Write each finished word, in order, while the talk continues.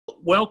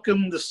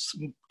welcome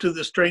to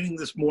this training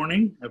this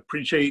morning. I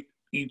appreciate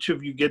each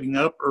of you getting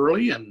up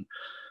early and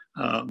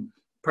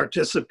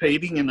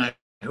participating, and I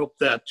hope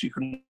that you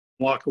can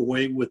walk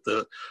away with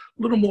a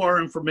little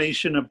more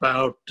information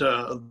about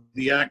the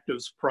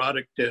ACTIVZ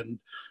product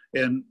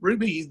and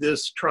really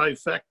this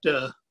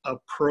trifecta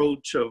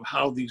approach of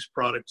how these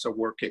products are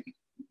working.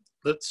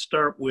 Let's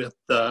start with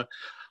the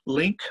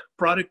LINQ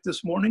product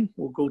this morning.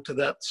 We'll go to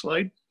that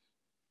slide.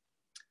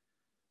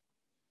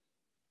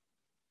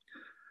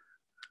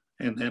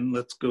 And then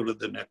let's go to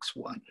the next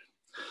one.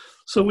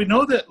 So we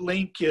know that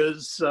LINQ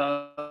is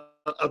a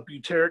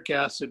butyric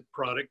acid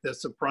product.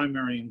 That's the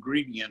primary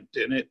ingredient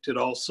in it. It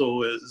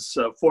also is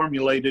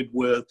formulated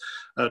with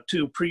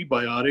 2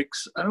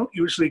 prebiotics. I don't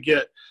usually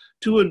get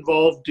too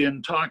involved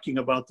in talking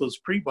about those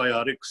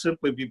prebiotics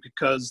simply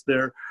because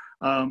they're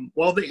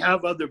while they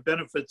have other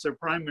benefits, their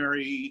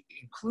primary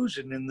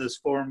inclusion in this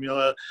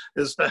formula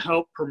is to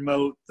help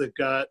promote the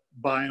gut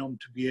biome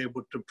to be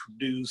able to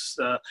produce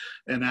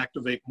and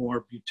activate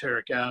more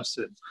butyric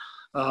acid.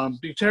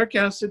 Butyric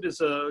acid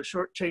is a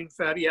short-chain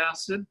fatty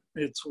acid.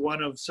 It's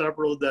one of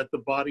several that the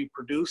body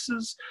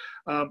produces.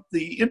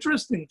 The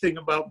interesting thing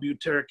about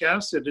butyric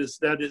acid is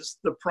that it's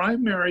the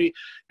primary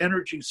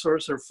energy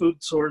source or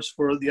food source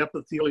for the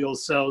epithelial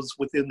cells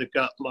within the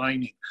gut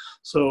lining.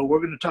 So we're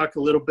going to talk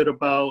a little bit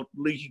about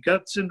leaky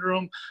gut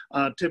syndrome.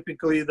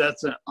 Typically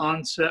that's an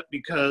onset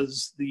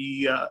because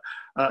the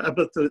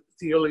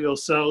epithelial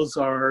cells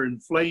are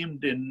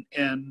inflamed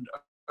and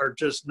are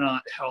just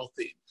not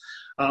healthy.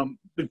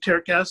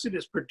 Butyric acid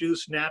is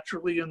produced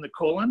naturally in the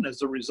colon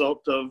as a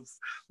result of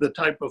the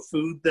type of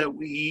food that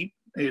we eat.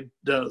 It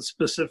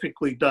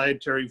specifically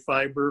dietary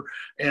fiber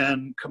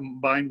and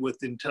combined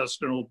with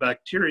intestinal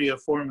bacteria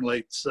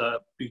formulates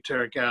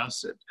butyric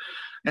acid.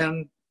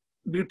 And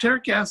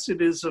butyric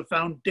acid is a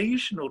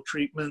foundational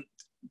treatment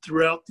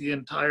throughout the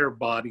entire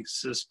body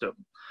system.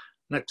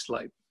 Next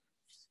slide.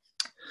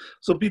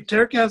 So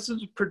butyric acid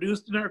is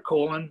produced in our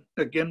colon,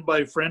 again,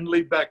 by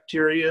friendly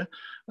bacteria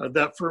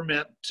that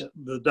ferment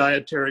the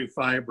dietary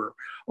fiber.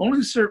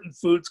 Only certain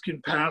foods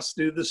can pass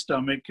through the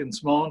stomach and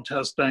small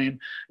intestine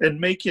and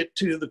make it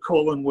to the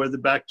colon where the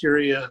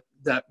bacteria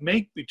that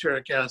make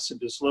butyric acid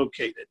is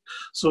located.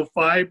 So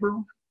fiber,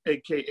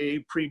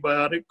 aka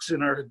prebiotics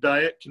in our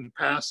diet, can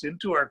pass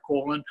into our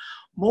colon,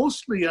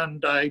 mostly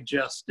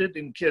undigested,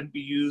 and can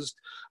be used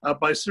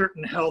by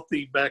certain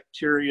healthy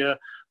bacteria,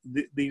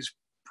 these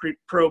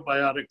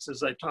probiotics,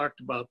 as I talked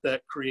about,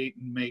 that create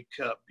and make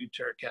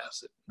butyric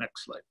acid.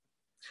 Next slide.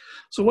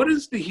 So what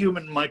is the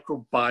human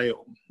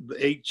microbiome?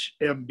 The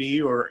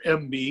HMB or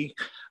MB,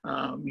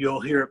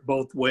 you'll hear it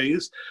both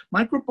ways.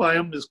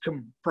 Microbiome is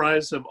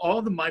comprised of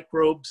all the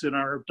microbes in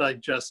our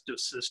digestive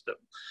system.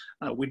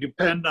 We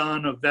depend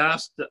on a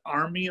vast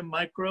army of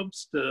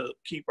microbes to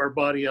keep our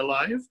body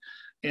alive,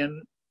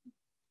 and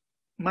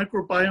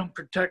microbiome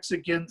protects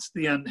against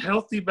the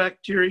unhealthy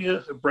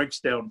bacteria. It breaks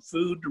down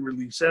food to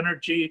release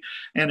energy,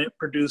 and it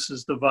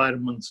produces the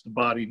vitamins the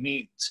body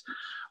needs.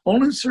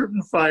 Only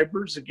certain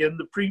fibers, again,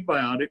 the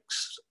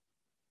prebiotics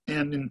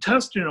and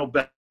intestinal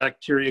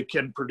bacteria,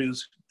 can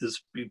produce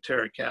this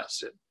butyric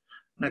acid.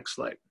 Next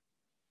slide.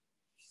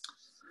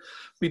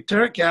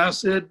 Butyric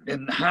acid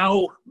and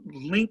how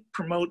LINQ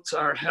promotes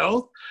our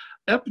health.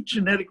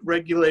 Epigenetic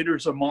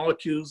regulators are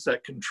molecules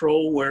that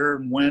control where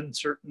and when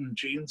certain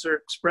genes are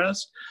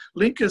expressed.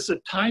 LINQ is a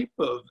type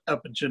of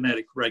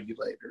epigenetic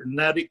regulator in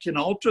that it can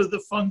alter the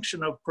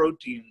function of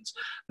proteins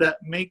that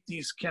make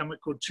these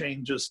chemical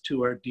changes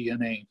to our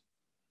DNA.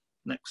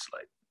 Next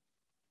slide.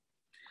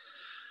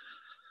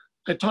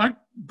 I talked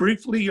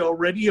briefly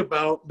already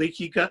about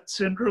leaky gut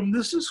syndrome.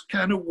 This is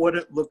kind of what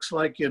it looks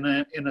like in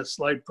a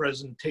slide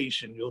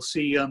presentation. You'll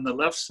see on the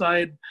left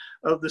side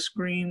of the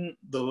screen,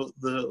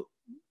 the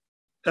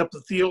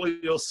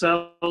epithelial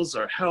cells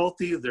are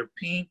healthy, they're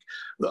pink.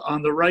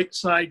 On the right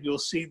side, you'll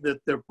see that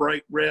they're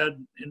bright red,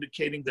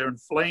 indicating they're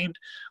inflamed.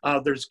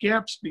 There's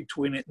gaps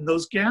between it, and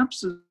those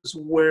gaps is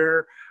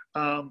where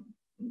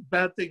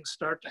bad things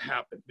start to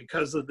happen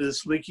because of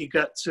this leaky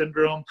gut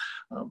syndrome.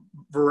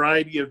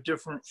 Variety of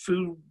different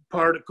food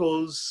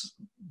particles,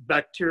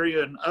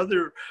 bacteria, and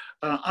other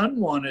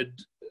unwanted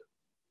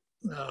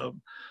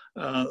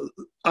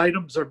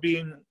items are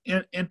being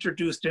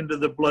introduced into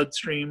the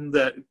bloodstream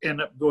that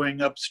end up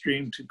going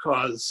upstream to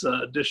cause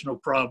additional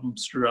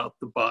problems throughout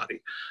the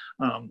body.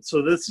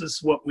 So this is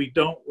what we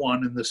don't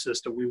want in the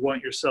system. We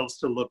want your cells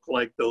to look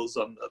like those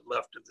on the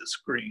left of the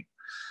screen.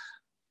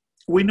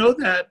 We know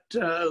that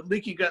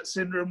leaky gut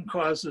syndrome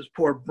causes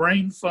poor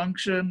brain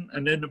function,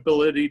 an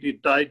inability to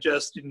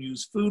digest and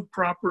use food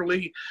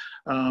properly.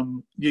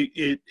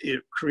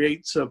 It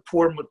creates a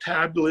poor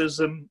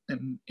metabolism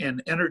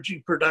and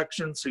energy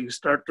production, so you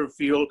start to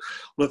feel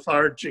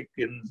lethargic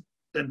and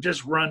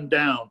just run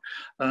down.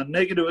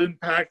 Negative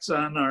impacts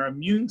on our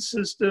immune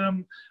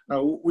system.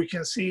 We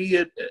can see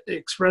it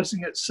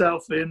expressing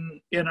itself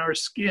in our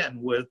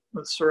skin with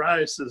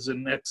psoriasis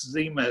and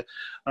eczema,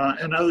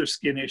 and other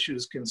skin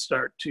issues can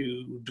start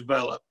to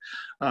develop.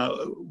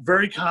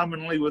 Very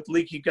commonly with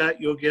leaky gut,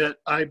 you'll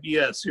get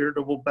IBS,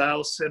 irritable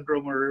bowel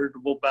syndrome, or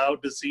irritable bowel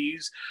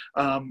disease.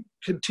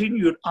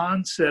 Continued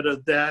onset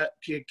of that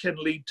can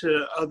lead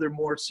to other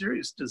more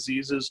serious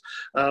diseases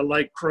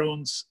like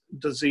Crohn's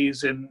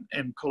disease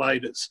and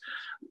colitis.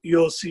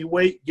 You'll see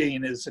weight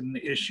gain as an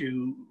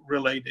issue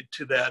related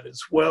to that,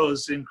 as well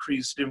as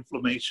increased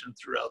inflammation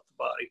throughout the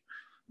body.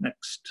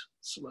 Next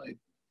slide.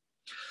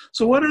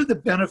 So what are the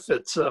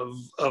benefits of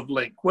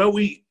LINQ? Well,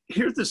 we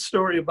hear the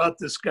story about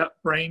this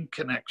gut-brain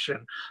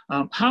connection.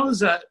 How is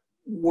that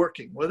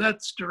working? Well,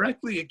 that's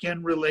directly,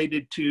 again,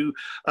 related to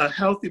a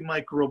healthy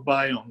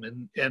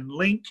microbiome, and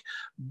LINQ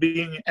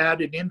being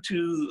added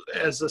into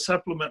as a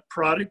supplement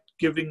product,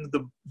 giving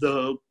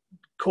the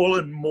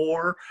colon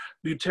more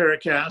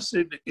butyric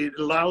acid, it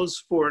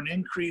allows for an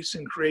increase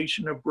in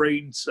creation of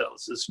brain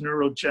cells, this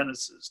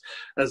neurogenesis,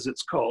 as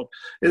it's called.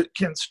 It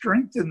can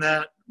strengthen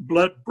that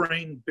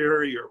blood-brain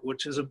barrier,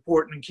 which is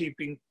important in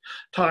keeping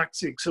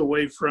toxics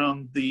away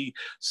from the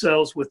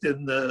cells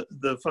within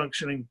the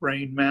functioning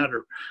brain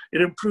matter.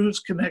 It improves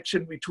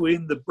connection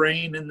between the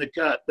brain and the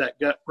gut, that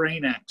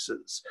gut-brain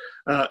axis.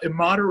 It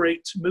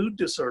moderates mood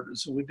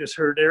disorders. We just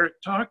heard Eric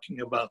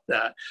talking about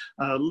that.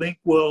 LINQ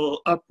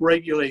will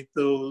upregulate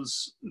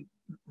those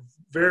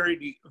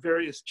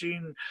various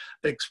gene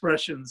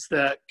expressions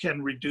that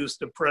can reduce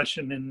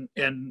depression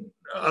and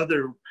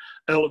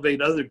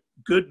elevate other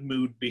good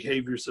mood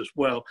behaviors as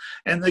well.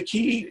 And the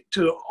key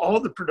to all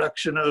the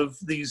production of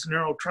these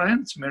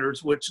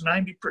neurotransmitters, which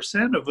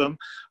 90% of them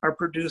are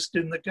produced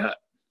in the gut.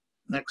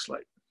 Next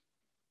slide.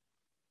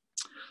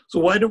 So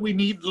why do we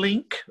need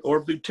LINQ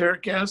or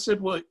butyric acid?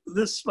 Well,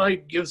 this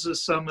slide gives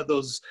us some of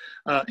those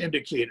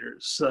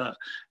indicators.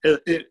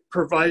 It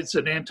provides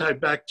an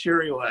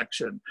antibacterial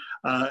action.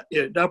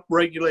 It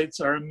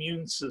upregulates our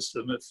immune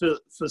system,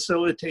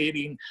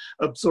 facilitating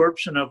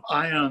absorption of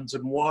ions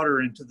and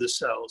water into the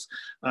cells,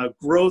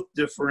 growth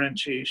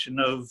differentiation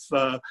of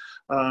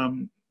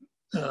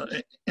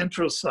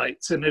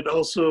enterocytes, and it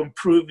also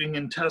improving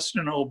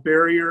intestinal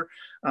barrier,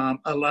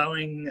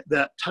 allowing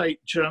that tight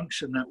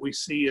junction that we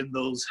see in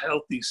those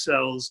healthy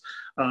cells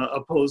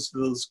opposed to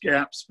those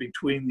gaps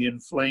between the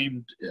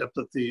inflamed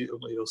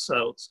epithelial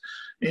cells.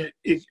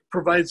 It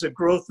provides a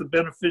growth of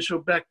beneficial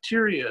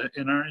bacteria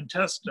in our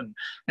intestine,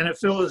 and it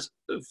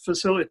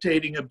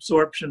facilitating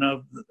absorption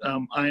of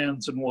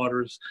ions and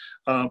waters.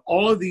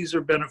 All of these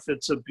are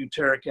benefits of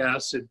butyric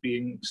acid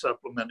being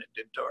supplemented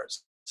into our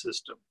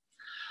system.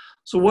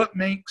 So what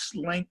makes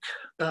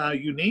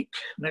LINQ unique?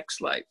 Next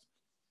slide.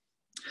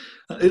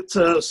 It's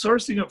a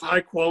sourcing of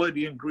high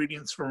quality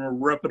ingredients from a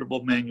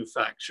reputable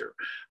manufacturer.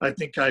 I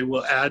think I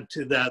will add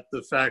to that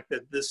the fact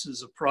that this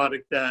is a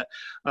product that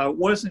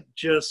wasn't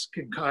just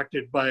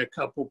concocted by a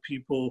couple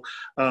people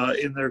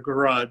in their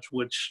garage,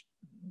 which,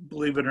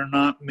 believe it or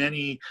not,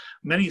 many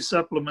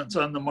supplements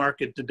on the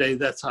market today,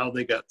 that's how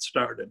they got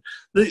started.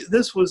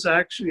 This was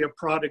actually a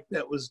product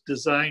that was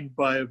designed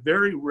by a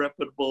very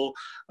reputable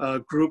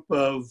group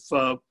of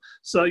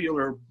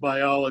cellular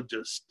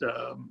biologists,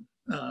 a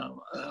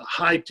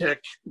high-tech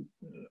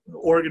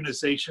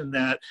organization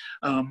that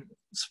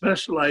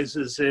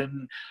specializes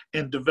in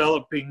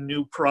developing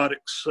new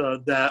products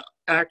that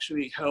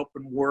actually help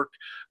and work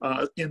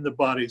in the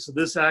body. So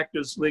this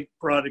ACTIVZ LINQ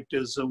product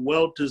is a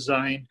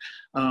well-designed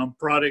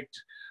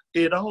product.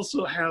 It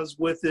also has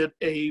with it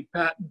a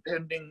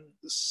patent-pending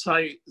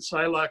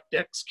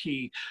Siloc-Dex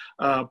key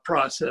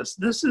process.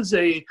 This is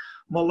a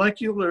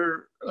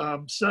molecular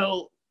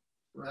cell,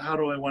 how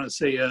do I want to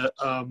say,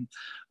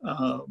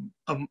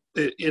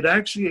 it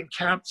actually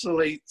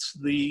encapsulates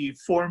the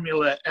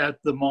formula at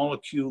the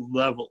molecule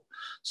level.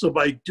 So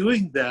by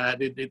doing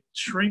that, it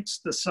shrinks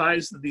the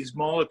size of these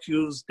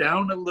molecules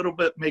down a little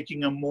bit,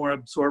 making them more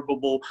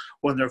absorbable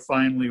when they're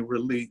finally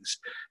released.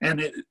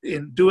 And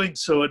in doing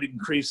so, it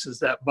increases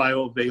that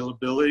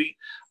bioavailability.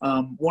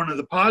 One of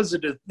the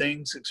positive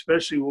things,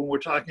 especially when we're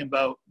talking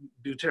about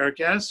butyric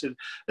acid,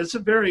 it's a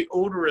very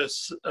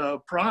odorous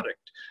product.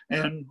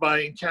 And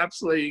by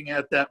encapsulating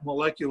at that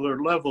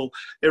molecular level,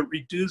 it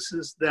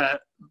reduces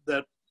that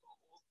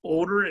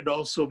odor. It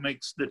also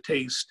makes the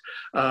taste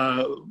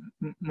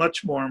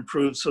much more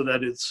improved so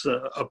that it's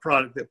a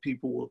product that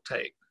people will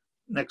take.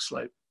 Next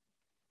slide.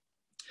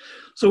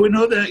 So we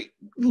know that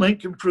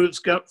LINQ improves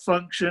gut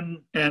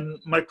function and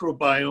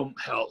microbiome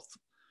health.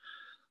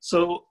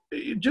 So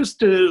just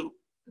to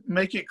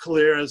make it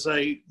clear, as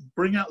I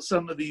bring out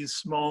some of these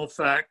small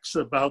facts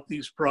about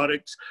these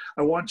products,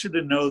 I want you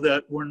to know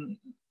that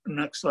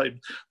next slide,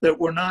 that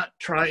we're not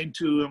trying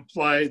to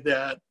imply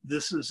that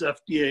this is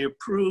FDA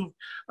approved.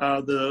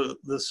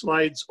 The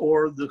slides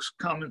or the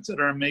comments that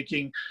I'm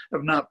making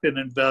have not been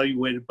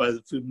evaluated by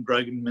the Food and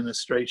Drug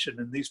Administration,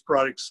 and these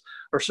products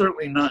are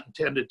certainly not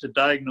intended to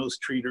diagnose,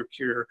 treat, or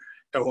cure,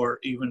 or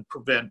even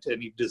prevent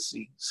any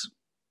disease.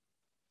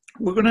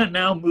 We're going to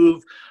now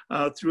move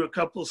through a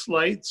couple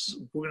slides.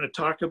 We're going to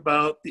talk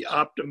about the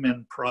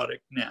OPTIMEND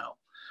product now.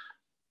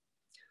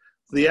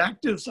 The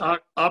ACTIVZ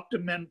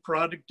OPTIMEND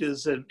product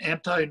is an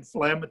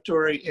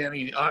anti-inflammatory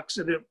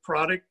antioxidant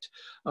product.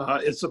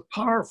 It's a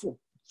powerful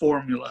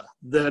formula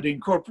that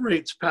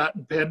incorporates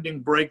patent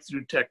pending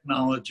breakthrough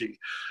technology.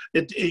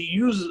 It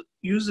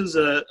uses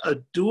a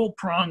dual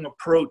prong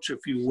approach, if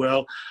you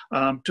will,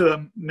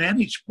 to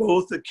manage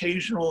both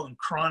occasional and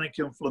chronic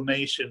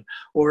inflammation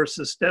or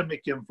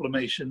systemic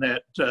inflammation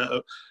that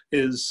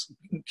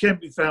can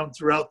be found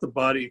throughout the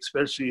body,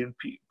 especially in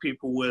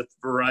people with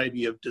a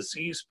variety of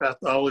disease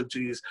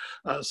pathologies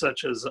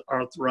such as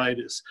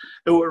arthritis.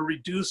 It will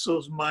reduce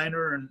those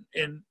minor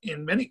and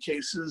in many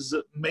cases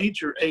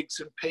major aches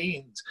and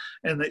pains,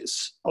 and it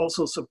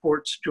also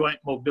supports joint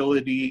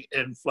mobility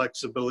and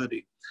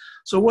flexibility.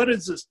 So what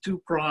is this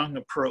two-prong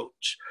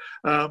approach?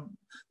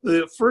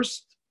 The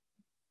first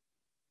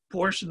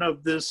portion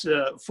of this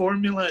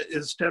formula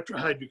is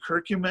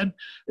tetrahydrocurcumin.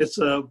 It's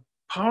a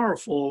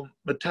powerful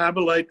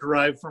metabolite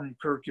derived from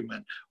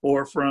curcumin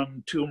or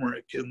from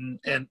turmeric,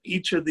 and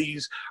each of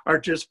these are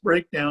just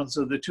breakdowns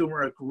of the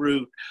turmeric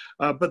root.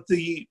 But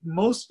the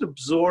most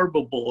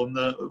absorbable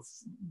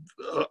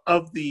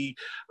of the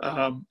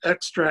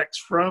extracts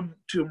from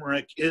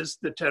turmeric is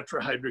the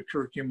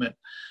tetrahydrocurcumin.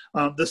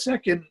 The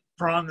second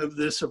prong of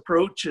this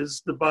approach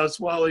is the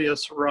Boswellia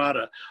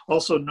serrata,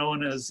 also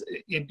known as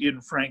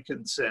Indian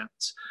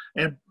frankincense.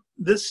 And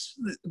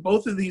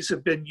both of these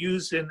have been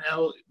used in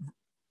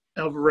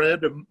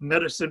Ayurveda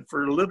medicine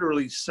for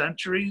literally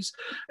centuries,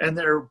 and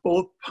they're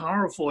both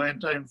powerful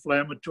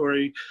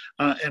anti-inflammatory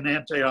and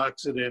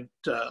antioxidant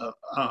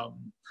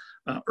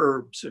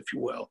herbs, if you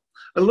will.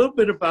 A little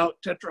bit about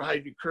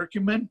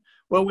tetrahydrocurcumin.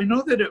 Well, we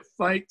know that it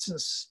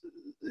fights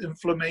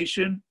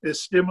inflammation. It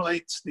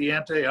stimulates the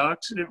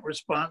antioxidant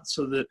response,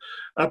 so that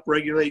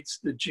upregulates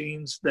the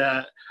genes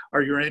that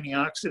are your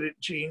antioxidant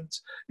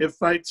genes. It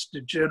fights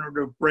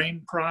degenerative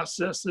brain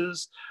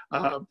processes.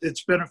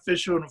 It's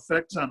beneficial in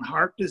effects on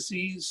heart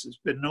disease. It's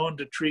been known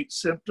to treat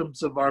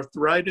symptoms of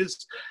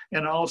arthritis,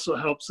 and also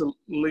helps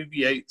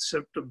alleviate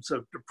symptoms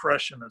of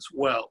depression as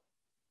well.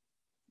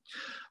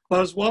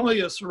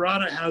 Boswellia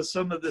serrata has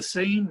some of the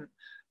same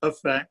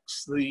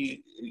effects.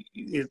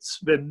 It's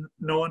been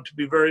known to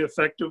be very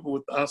effective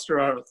with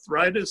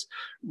osteoarthritis,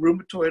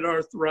 rheumatoid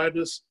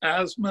arthritis,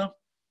 asthma,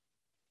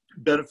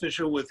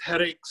 beneficial with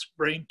headaches,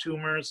 brain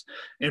tumors,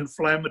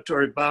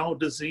 inflammatory bowel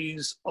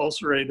disease,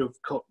 ulcerative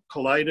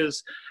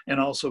colitis, and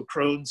also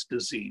Crohn's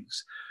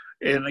disease.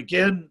 And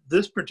again,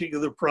 this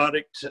particular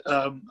product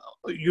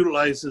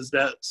utilizes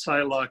that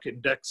Psylocke and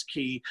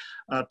DexKey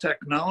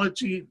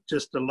technology,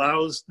 just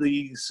allows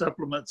the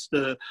supplements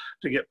to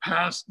get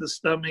past the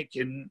stomach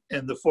and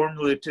the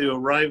formula to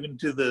arrive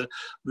into the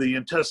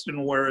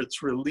intestine where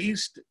it's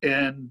released,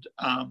 and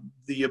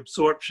the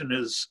absorption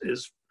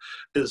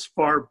is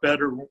far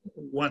better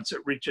once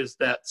it reaches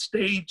that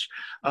stage.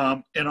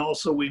 And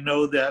also we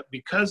know that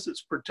because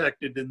it's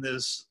protected in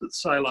this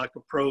Psylocke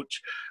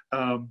approach,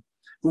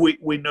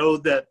 we know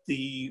that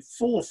the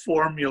full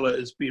formula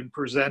is being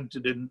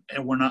presented,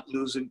 and we're not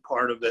losing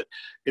part of it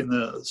in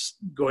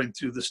going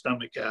through the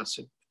stomach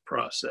acid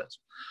process.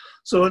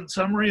 So in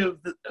summary of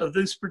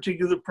this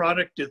particular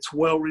product, it's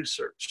well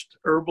researched.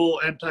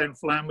 Herbal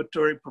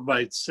anti-inflammatory,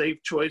 provides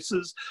safe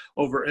choices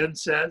over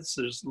NSAIDs.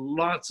 There's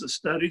lots of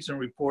studies and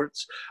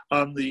reports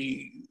on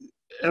the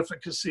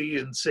efficacy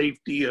and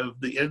safety of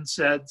the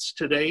NSAIDs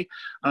today.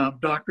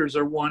 Doctors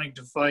are wanting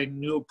to find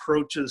new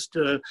approaches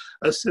to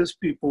assist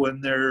people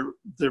in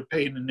their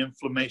pain and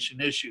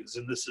inflammation issues,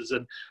 and this is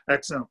an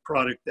excellent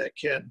product that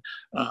can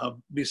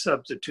be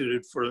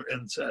substituted for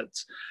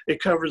NSAIDs.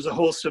 It covers a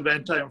host of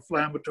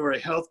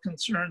anti-inflammatory health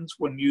concerns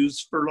when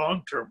used for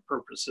long-term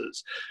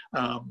purposes.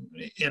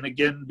 And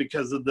again,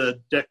 because of the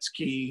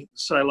DexKey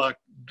Psylocke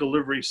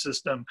delivery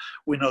system,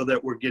 we know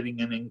that we're getting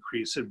an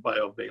increase in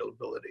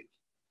bioavailability.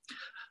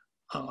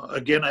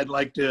 Again, I'd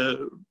like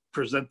to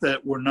present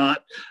that we're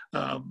not,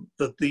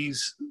 that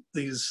these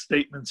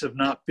statements have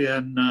not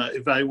been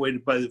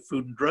evaluated by the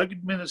Food and Drug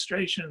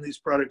Administration. These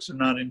products are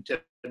not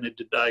intended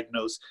to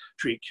diagnose,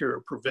 treat, cure,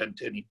 or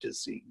prevent any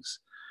disease.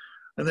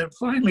 And then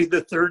finally,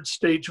 the third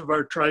stage of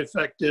our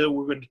trifecta,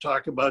 we're going to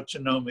talk about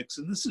genomics.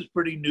 And this is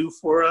pretty new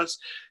for us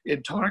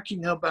in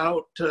talking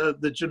about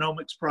the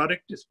genomics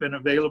product. It's been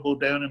available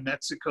down in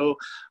Mexico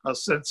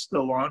since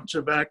the launch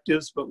of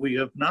ACTIVZ, but we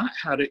have not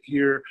had it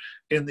here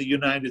in the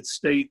United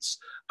States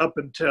up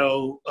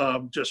until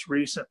just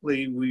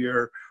recently. We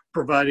are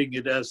providing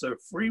it as a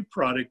free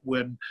product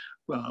when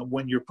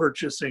you're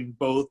purchasing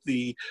both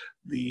the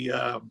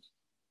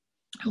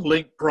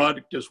LINQ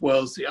product as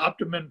well as the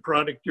OPTIMEND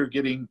product. You're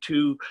getting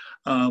 2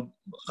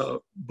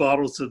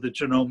 bottles of the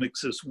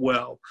genomics as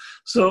well.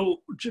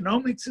 So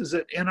genomics is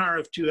an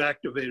NRF2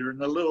 activator,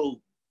 and the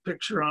little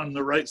picture on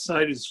the right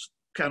side is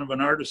kind of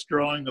an artist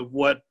drawing of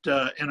what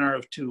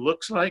NRF2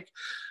 looks like.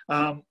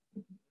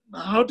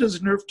 How does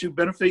NRF2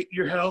 benefit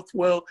your health?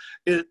 Well,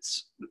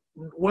 it's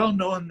well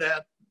known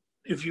that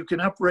if you can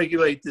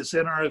upregulate this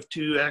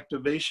NRF2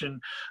 activation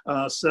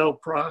cell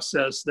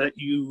process, that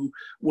you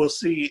will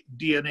see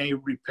DNA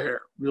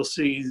repair. You'll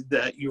see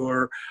that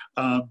your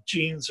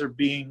genes are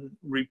being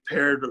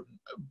repaired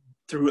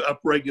through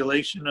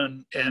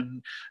upregulation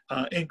and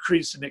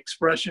increase in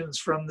expressions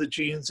from the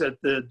genes at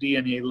the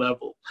DNA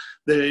level.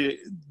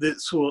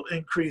 This will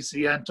increase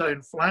the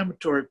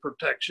anti-inflammatory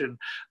protection,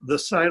 the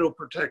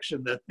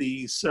cytoprotection that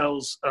the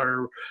cells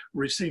are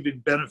receiving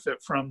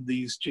benefit from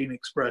these gene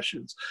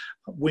expressions.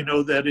 We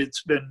know that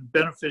it's been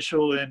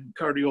beneficial in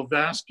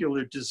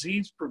cardiovascular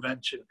disease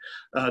prevention,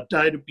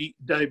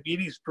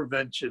 diabetes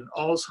prevention,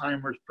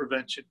 Alzheimer's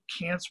prevention,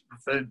 cancer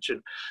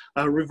prevention,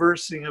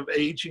 reversing of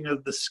aging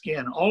of the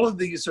skin. All of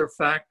these are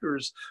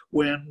factors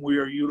when we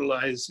are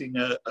utilizing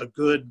a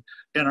good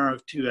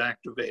NRF2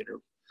 activator.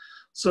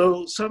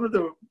 So some of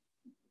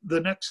the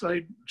next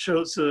slide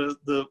shows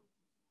the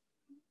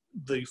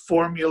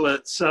formula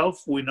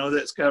itself. We know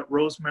that it's got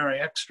rosemary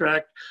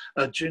extract,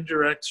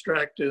 ginger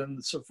extract,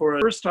 and so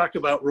forth. First, talk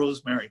about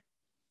rosemary.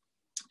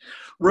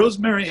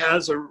 Rosemary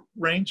has a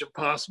range of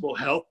possible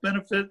health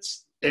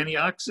benefits: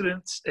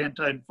 antioxidants,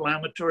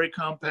 anti-inflammatory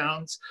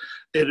compounds.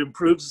 It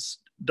improves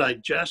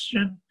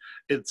digestion.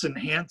 It's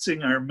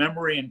enhancing our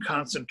memory and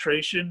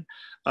concentration.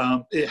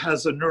 It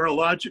has a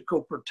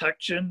neurological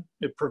protection.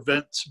 It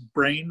prevents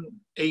brain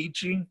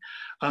aging.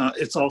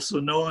 It's also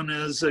known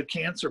as a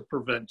cancer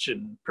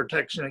prevention,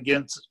 protection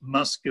against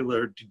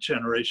muscular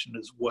degeneration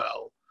as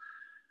well.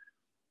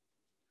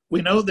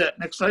 We know that,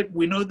 next slide,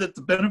 we know that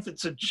the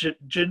benefits of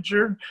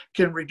ginger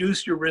can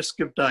reduce your risk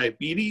of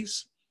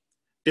diabetes.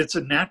 It's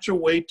a natural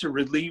way to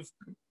relieve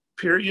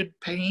period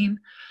pain.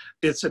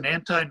 It's an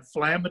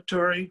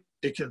anti-inflammatory.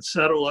 It can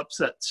settle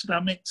upset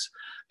stomachs.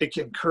 It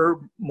can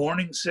curb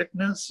morning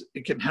sickness.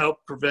 It can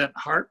help prevent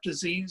heart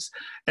disease,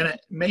 and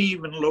it may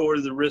even lower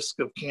the risk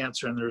of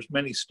cancer. And there's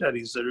many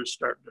studies that are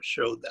starting to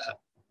show that.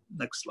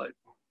 Next slide.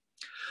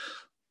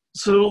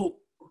 So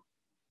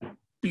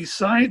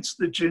besides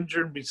the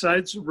ginger and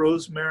besides the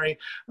rosemary,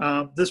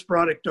 this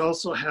product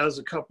also has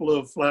a couple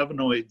of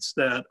flavonoids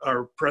that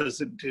are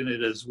present in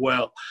it as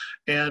well.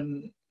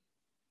 And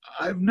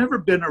I've never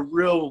been a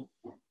real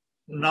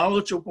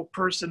knowledgeable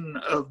person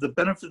of the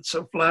benefits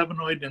of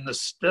flavonoid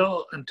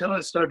until I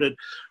started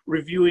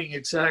reviewing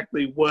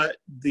exactly what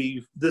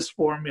this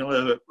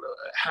formula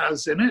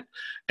has in it.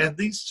 And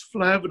these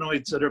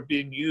flavonoids that are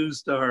being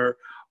used are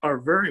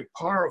very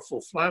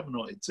powerful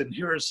flavonoids. And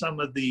here are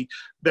some of the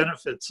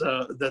benefits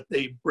that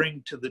they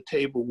bring to the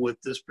table with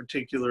this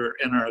particular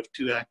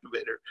NRF2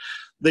 activator.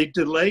 They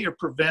delay or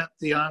prevent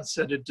the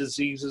onset of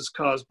diseases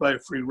caused by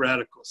free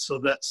radicals. So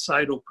that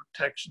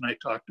cytoprotection I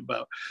talked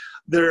about.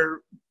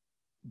 They're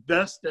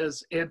best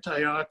as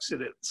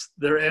antioxidants,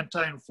 their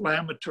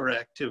anti-inflammatory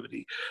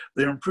activity,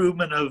 their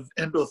improvement of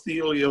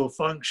endothelial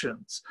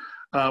functions,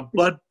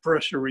 blood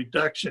pressure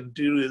reduction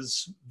due to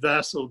its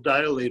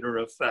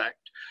vasodilator effect.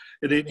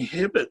 It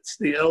inhibits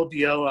the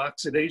LDL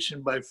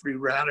oxidation by free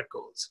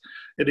radicals.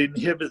 It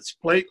inhibits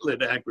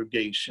platelet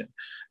aggregation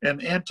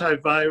and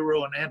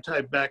antiviral and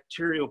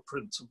antibacterial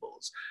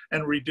principles,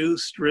 and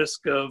reduced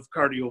risk of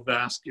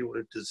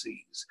cardiovascular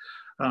disease.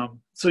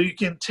 So you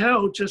can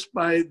tell just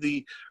by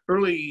the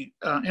early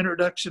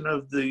introduction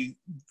of the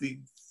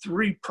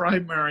three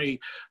primary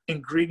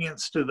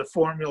ingredients to the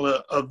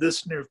formula of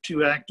this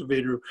NRF2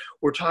 activator,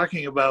 we're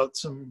talking about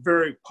some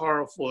very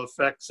powerful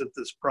effects that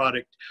this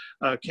product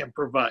can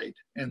provide.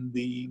 And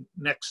the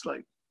next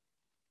slide.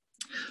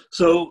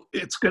 So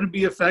it's going to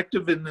be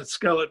effective in the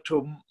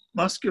skeletal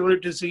muscular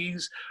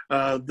disease.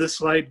 This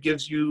slide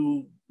gives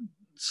you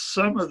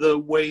some of the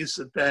ways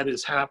that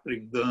is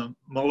happening, the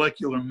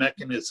molecular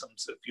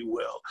mechanisms, if you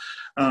will.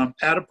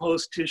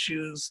 Adipose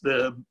tissues,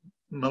 the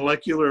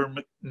molecular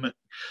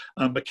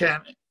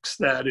mechanics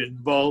that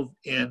involve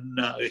in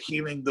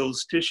healing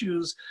those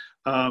tissues,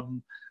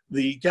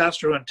 the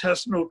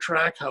gastrointestinal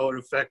tract, how it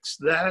affects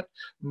that,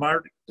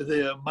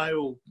 the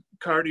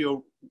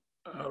myocardial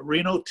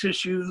renal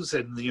tissues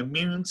and the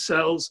immune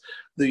cells,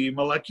 the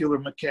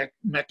molecular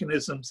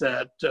mechanisms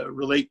that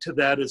relate to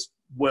that, as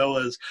well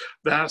as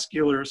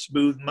vascular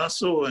smooth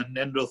muscle and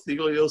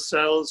endothelial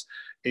cells,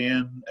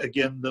 and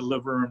again, the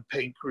liver and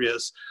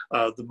pancreas,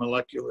 the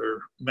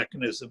molecular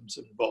mechanisms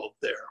involved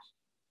there.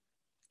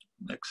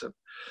 Next up.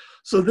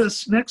 So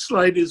this next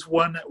slide is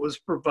one that was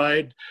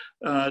provided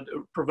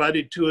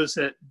to us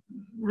that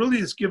really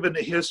has given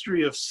a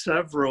history of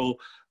several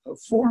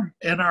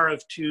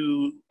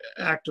NRF2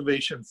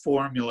 activation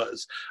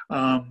formulas.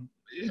 And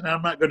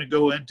I'm not going to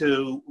go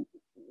into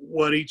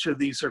what each of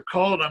these are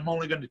called. I'm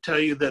only going to tell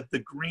you that the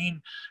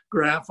green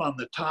graph on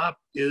the top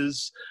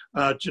is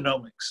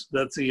GNM-X.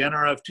 That's the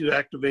NRF2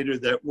 activator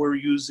that we're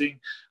using.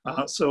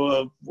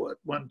 So what,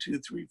 1, 2,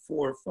 3,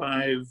 4,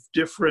 5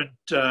 different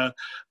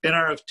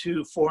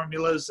NRF2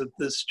 formulas that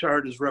this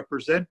chart is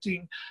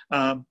representing.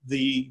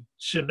 The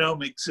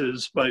GNM-X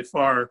is by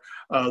far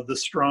the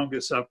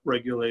strongest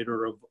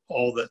upregulator of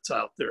all that's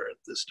out there at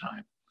this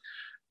time.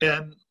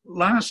 And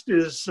last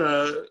is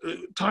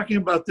talking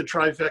about the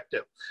trifecta: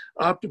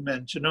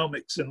 OPTIMEND,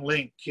 GNM-X, and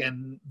LINQ.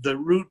 And the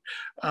root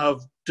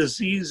of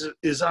disease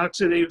is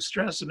oxidative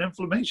stress and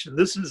inflammation.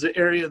 This is the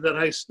area that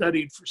I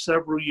studied for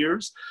several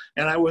years,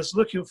 and I was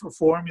looking for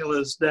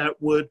formulas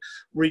that would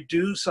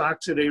reduce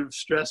oxidative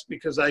stress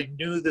because I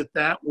knew that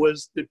that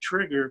was the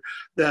trigger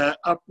that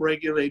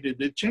upregulated.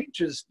 It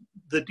changes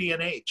the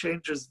DNA,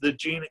 changes the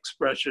gene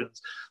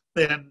expressions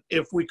And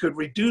if we could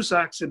reduce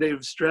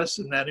oxidative stress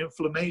and that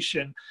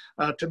inflammation,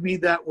 to me,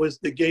 that was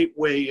the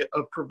gateway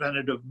of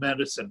preventative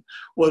medicine.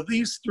 Well,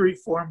 these three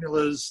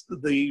formulas,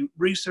 the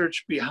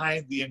research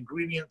behind the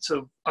ingredients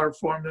of our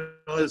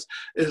formulas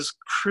is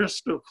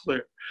crystal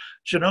clear.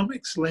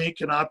 Genomics,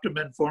 LINQ, and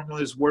OPTIMEND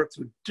formulas work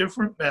through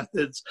different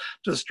methods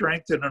to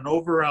strengthen an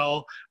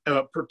overall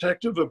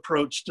protective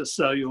approach to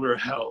cellular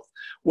health.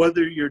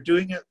 Whether you're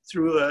doing it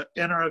through a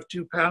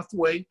NRF2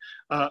 pathway,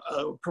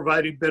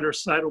 providing better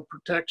cytal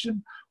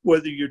protection,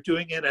 whether you're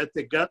doing it at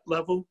the gut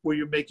level, where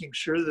you're making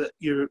sure that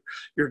your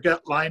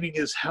gut lining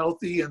is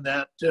healthy and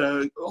that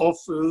all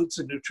foods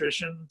and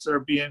nutritions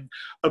are being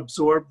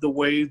absorbed the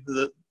way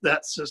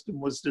that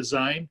system was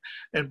designed,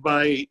 and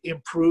by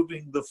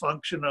improving the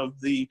function of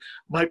the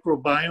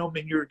microbiome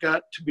in your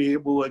gut to be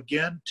able,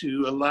 again,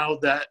 to allow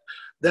that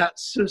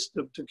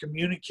system to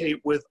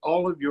communicate with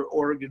all of your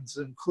organs,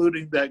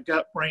 including that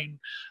gut-brain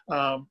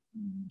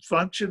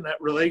function, that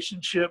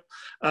relationship,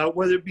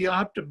 whether it be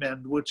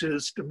OPTIMEND, which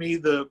is, to me,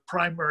 the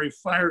primary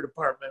fire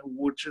department,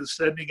 which is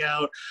sending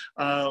out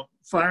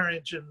fire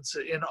engines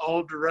in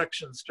all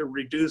directions to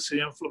reduce the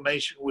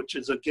inflammation, which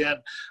is, again,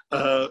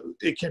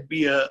 it can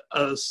be a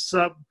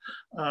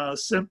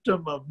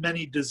symptom of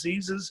many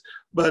diseases,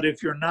 but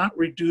if you're not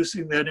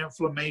reducing that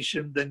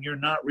inflammation, then you're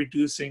not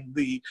reducing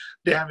the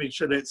damage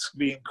that it's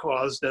being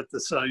caused at the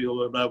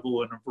cellular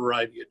level in a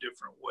variety of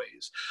different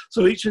ways.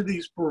 So each of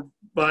these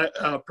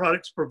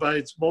products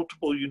provides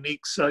multiple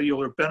unique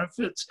cellular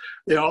benefits.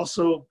 They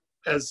also,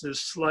 as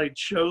this slide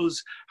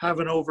shows, have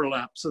an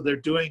overlap. So they're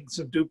doing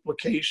some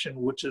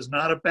duplication, which is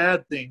not a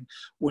bad thing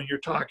when you're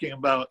talking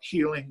about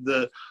healing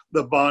the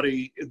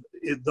body,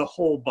 the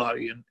whole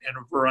body in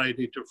a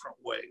variety of different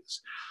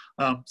ways.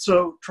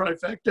 So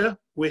Trifecta,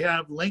 we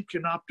have LINQ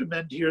and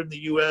OPTIMEND here in the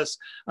US.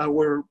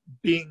 We're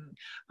being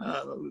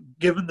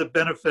given the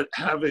benefit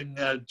having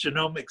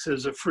genomics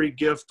as a free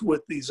gift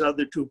with these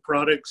other two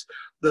products.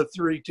 The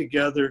three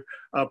together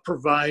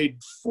provide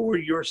for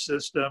your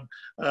system,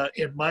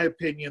 in my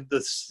opinion,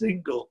 the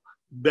single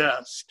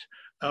best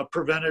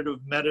preventative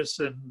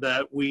medicine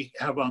that we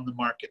have on the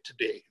market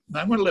today. And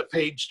I'm going to let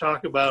Paige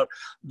talk about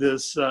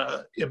this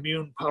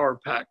immune power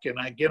pack. And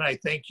again, I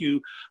thank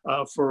you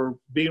for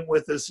being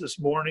with us this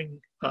morning.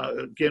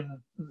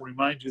 Again,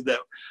 remind you that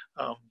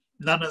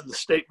none of the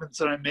statements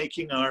that I'm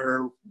making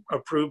are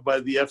approved by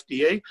the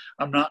FDA.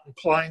 I'm not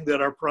implying that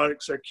our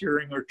products are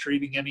curing or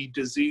treating any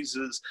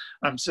diseases.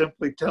 I'm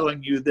simply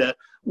telling you that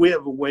we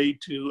have a way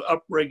to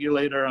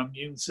upregulate our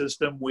immune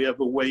system. We have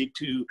a way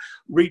to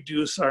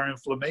reduce our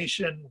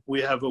inflammation.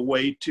 We have a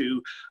way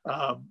to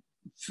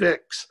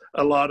fix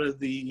a lot of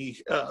the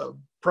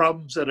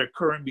problems that are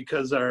occurring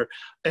because our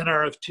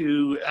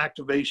NRF2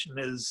 activation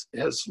has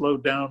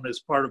slowed down as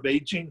part of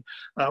aging.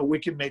 We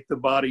can make the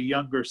body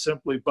younger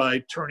simply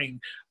by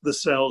turning the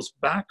cells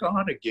back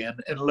on again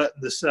and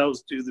letting the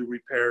cells do the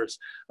repairs.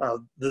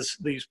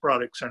 These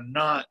products are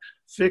not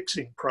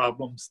fixing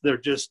problems. They're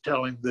just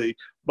telling the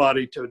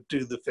body to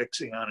do the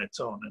fixing on its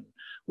own. And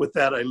with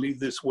that, I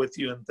leave this with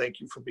you and thank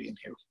you for being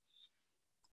here.